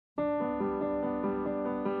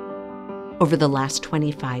Over the last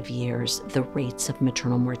 25 years, the rates of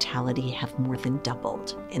maternal mortality have more than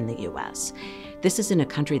doubled in the US. This is in a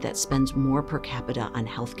country that spends more per capita on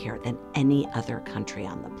healthcare than any other country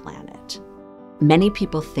on the planet. Many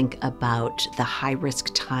people think about the high-risk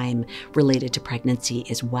time related to pregnancy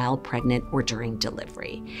is while pregnant or during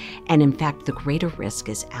delivery. And in fact, the greater risk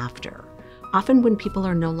is after, often when people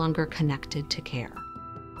are no longer connected to care.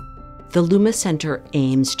 The Luma Center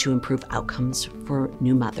aims to improve outcomes for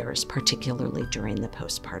new mothers, particularly during the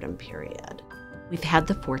postpartum period. We've had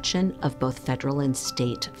the fortune of both federal and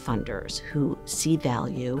state funders who see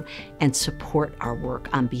value and support our work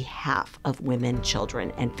on behalf of women,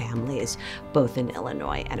 children, and families, both in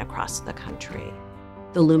Illinois and across the country.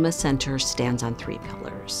 The Luma Center stands on 3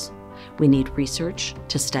 pillars. We need research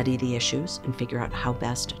to study the issues and figure out how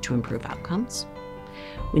best to improve outcomes.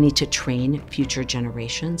 We need to train future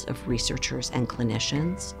generations of researchers and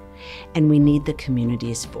clinicians. And we need the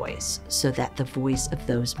community's voice so that the voice of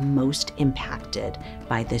those most impacted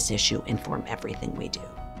by this issue inform everything we do.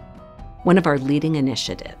 One of our leading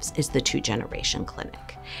initiatives is the 2-generation clinic.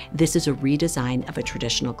 This is a redesign of a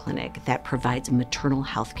traditional clinic that provides maternal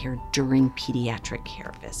health care during pediatric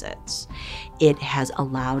care visits. It has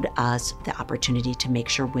allowed us the opportunity to make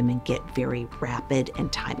sure women get very rapid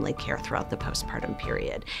and timely care throughout the postpartum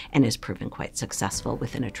period, and has proven quite successful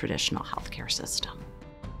within a traditional healthcare system.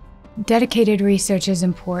 Dedicated research is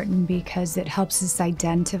important because it helps us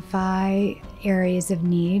identify areas of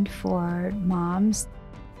need for moms.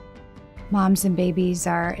 Moms and babies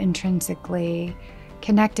are intrinsically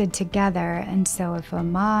connected together, and so if a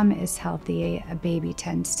mom is healthy, a baby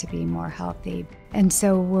tends to be more healthy. And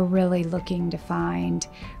so we're really looking to find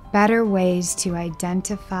better ways to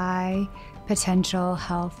identify potential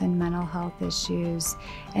health and mental health issues,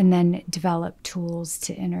 and then develop tools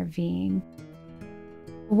to intervene.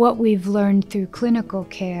 What we've learned through clinical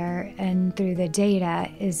care and through the data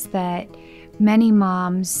is that many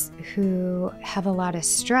moms who have a lot of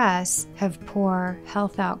stress have poor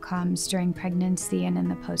health outcomes during pregnancy and in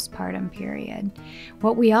the postpartum period.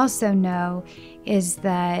 What we also know is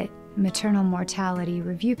that maternal mortality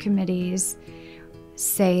review committees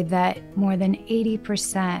say that more than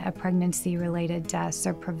 80% of pregnancy-related deaths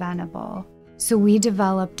are preventable. So we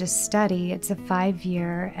developed a study, it's a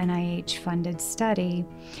 5-year NIH-funded study,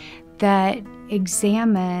 that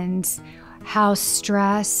examines how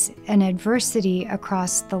stress and adversity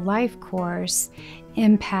across the life course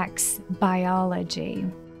impacts biology.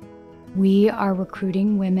 We are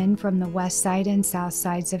recruiting women from the west side and south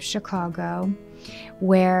sides of Chicago,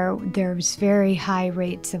 where there's very high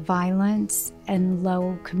rates of violence and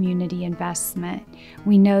low community investment.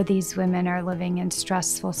 We know these women are living in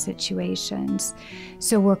stressful situations.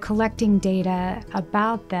 So we're collecting data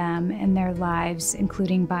about them and their lives,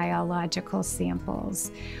 including biological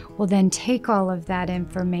samples. We'll then take all of that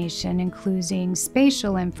information, including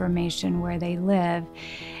spatial information where they live,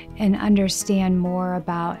 and understand more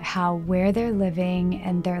about how where they're living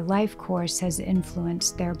and their life course has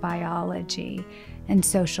influenced their biology and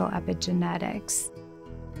social epigenetics.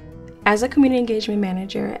 As a community engagement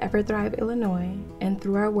manager at EverThrive Illinois, and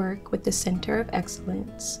through our work with the Center of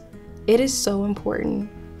Excellence, it is so important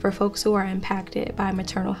for folks who are impacted by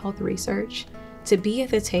maternal health research to be at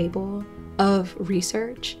the table of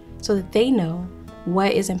research so that they know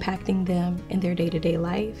what is impacting them in their day-to-day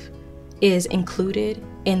life is included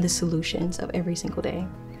in the solutions of every single day.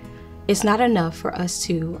 It's not enough for us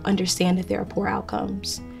to understand that there are poor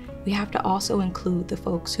outcomes. We have to also include the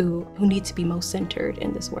folks who need to be most centered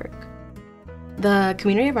in this work. The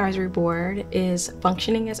Community Advisory Board is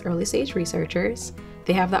functioning as early stage researchers.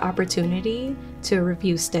 They have the opportunity to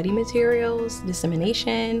review study materials,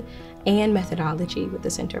 dissemination, and methodology with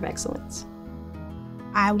the Center of Excellence.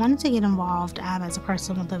 I wanted to get involved as a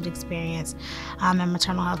person with lived experience in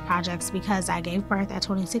maternal health projects because I gave birth at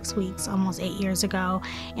 26 weeks almost 8 years ago,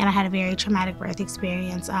 and I had a very traumatic birth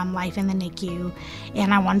experience, life in the NICU,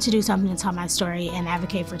 and I wanted to do something to tell my story and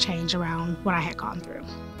advocate for change around what I had gone through.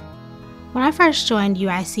 When I first joined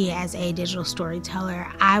UIC as a digital storyteller,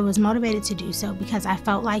 I was motivated to do so because I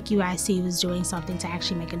felt like UIC was doing something to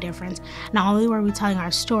actually make a difference. Not only were we telling our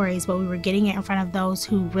stories, but we were getting it in front of those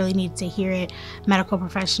who really needed to hear it, medical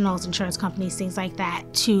professionals, insurance companies, things like that,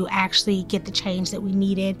 to actually get the change that we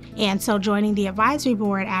needed. And so joining the advisory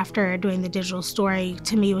board after doing the digital story,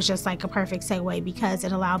 to me, was just like a perfect segue because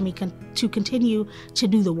it allowed me to continue to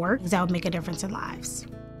do the work that would make a difference in lives.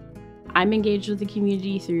 I'm engaged with the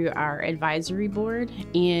community through our advisory board,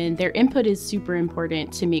 and their input is super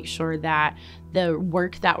important to make sure that the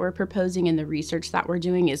work that we're proposing and the research that we're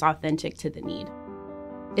doing is authentic to the need.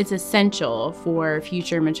 It's essential for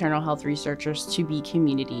future maternal health researchers to be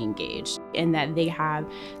community engaged and that they have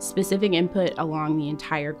specific input along the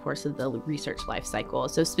entire course of the research life cycle.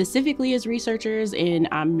 So specifically as researchers and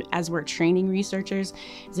as we're training researchers,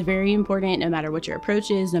 it's very important, no matter what your approach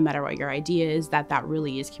is, no matter what your idea is, that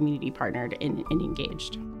really is community partnered and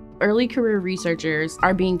engaged. Early career researchers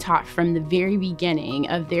are being taught from the very beginning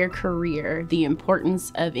of their career the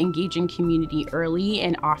importance of engaging community early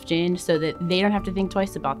and often so that they don't have to think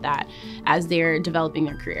twice about that as they're developing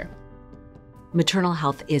their career. Maternal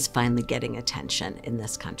health is finally getting attention in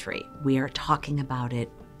this country. We are talking about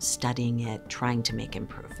it, studying it, trying to make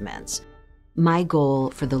improvements. My goal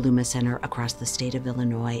for the Luma Center across the state of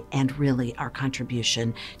Illinois, and really our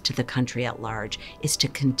contribution to the country at large, is to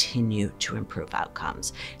continue to improve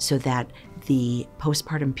outcomes so that the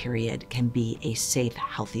postpartum period can be a safe,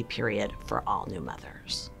 healthy period for all new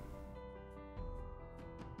mothers.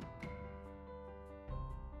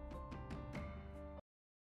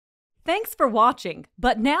 Thanks for watching,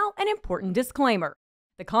 but now an important disclaimer.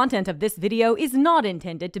 The content of this video is not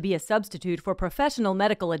intended to be a substitute for professional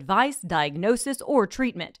medical advice, diagnosis, or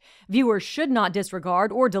treatment. Viewers should not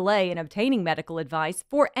disregard or delay in obtaining medical advice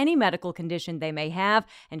for any medical condition they may have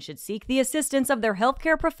and should seek the assistance of their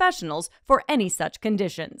healthcare professionals for any such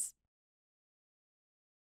conditions.